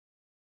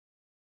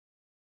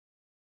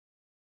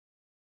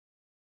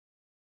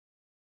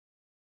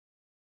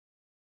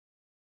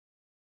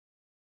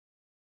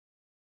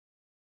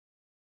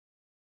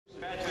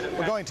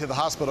Well, going to the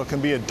hospital can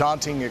be a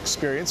daunting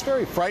experience,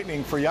 very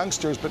frightening for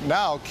youngsters, but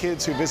now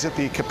kids who visit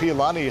the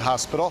Kapiolani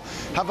hospital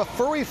have a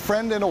furry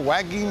friend and a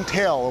wagging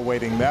tail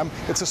awaiting them.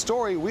 It's a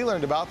story we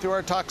learned about through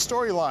our Talk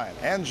Storyline.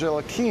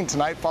 Angela Keene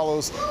tonight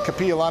follows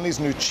Kapiolani's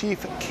new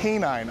chief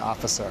canine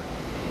officer.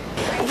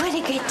 What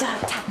a good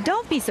dog.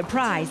 Don't be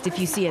surprised if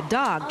you see a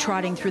dog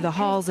trotting through the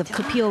halls of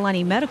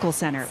Kapiolani Medical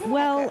Center.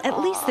 Well,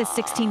 at least this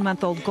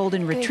 16-month-old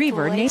golden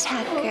retriever named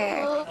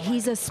Tucker.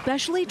 He's a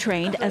specially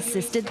trained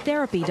assisted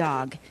therapy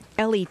dog.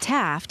 Ellie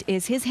Taft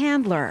is his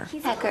handler.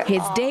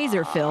 His days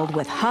are filled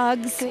with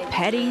hugs,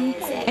 petting,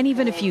 and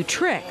even a few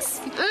tricks.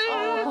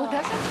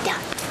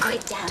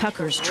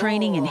 Tucker's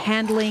training and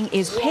handling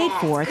is paid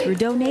for through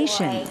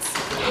donations.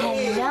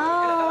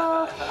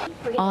 Hello.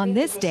 On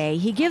this day,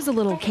 he gives a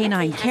little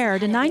canine care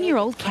to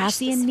 9-year-old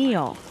Cassian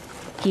Neal.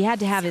 He had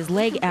to have his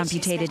leg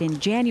amputated in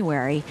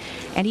January,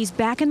 and he's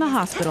back in the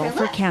hospital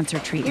for cancer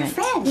treatment.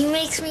 He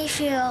makes me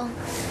feel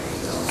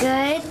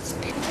good.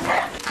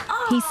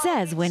 He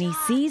says when he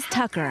sees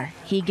Tucker,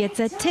 he gets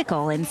a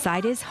tickle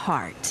inside his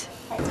heart.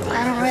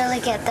 I don't really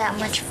get that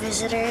much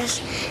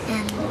visitors,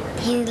 and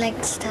he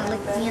likes to lick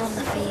me on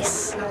the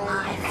face a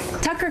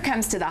lot. Tucker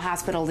comes to the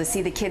hospital to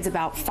see the kids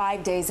about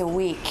 5 days a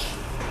week.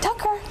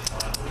 Tucker!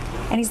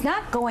 And he's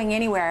not going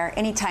anywhere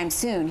anytime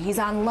soon. He's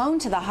on loan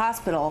to the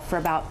hospital for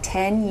about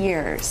 10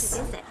 years.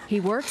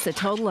 He works a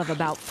total of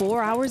about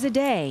 4 hours a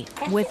day,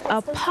 with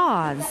a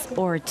pause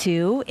or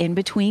two in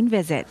between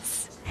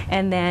visits.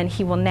 And then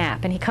he will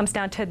nap, and he comes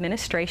down to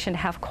administration to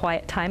have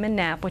quiet time and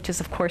nap, which is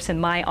of course in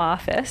my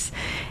office,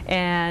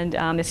 and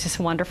it's just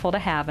wonderful to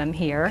have him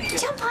here.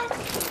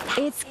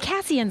 It's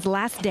Cassian's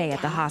last day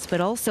at the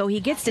hospital, so he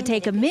gets to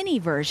take a mini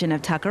version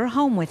of Tucker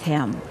home with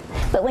him.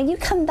 But when you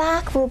come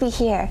back, we'll be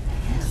here,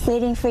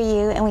 waiting for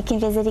you, and we can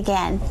visit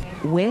again.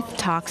 With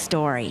Talk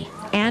Story,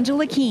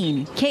 Angela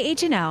Keene,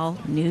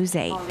 KHNL News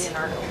 8.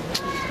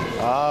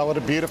 Ah, what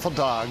a beautiful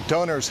dog.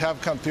 Donors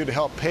have come through to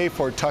help pay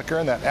for Tucker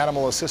and that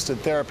animal-assisted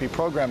therapy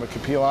program at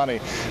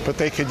Kapiolani, but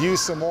they could use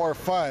some more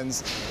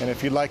funds, and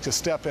if you'd like to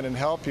step in and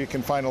help, you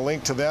can find a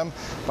link to them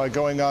by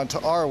going on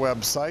to our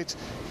website,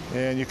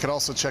 and you can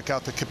also check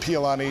out the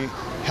Kapiolani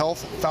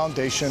Health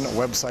Foundation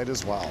website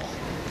as well.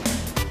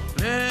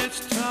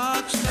 Let's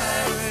talk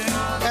story.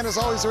 And as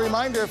always, a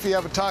reminder, if you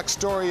have a Talk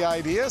Story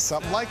idea,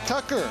 something like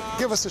Tucker,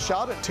 give us a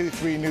shout at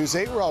 23 News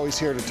 8. We're always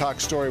here to talk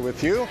story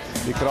with you.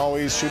 You can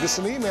always shoot us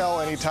an email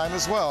anytime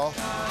as well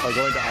by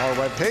going to our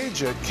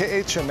webpage at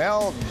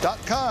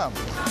KHNL.com.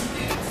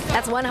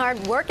 That's one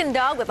hard-working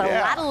dog with a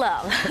lot of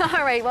love.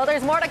 All right, well,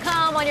 there's more to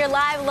come on your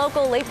live,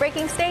 local,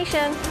 late-breaking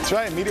station. That's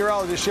right.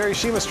 Meteorologist Sherry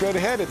Shima straight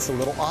ahead. It's a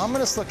little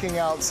ominous looking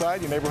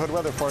outside. Your neighborhood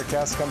weather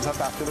forecast comes up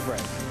after the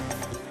break.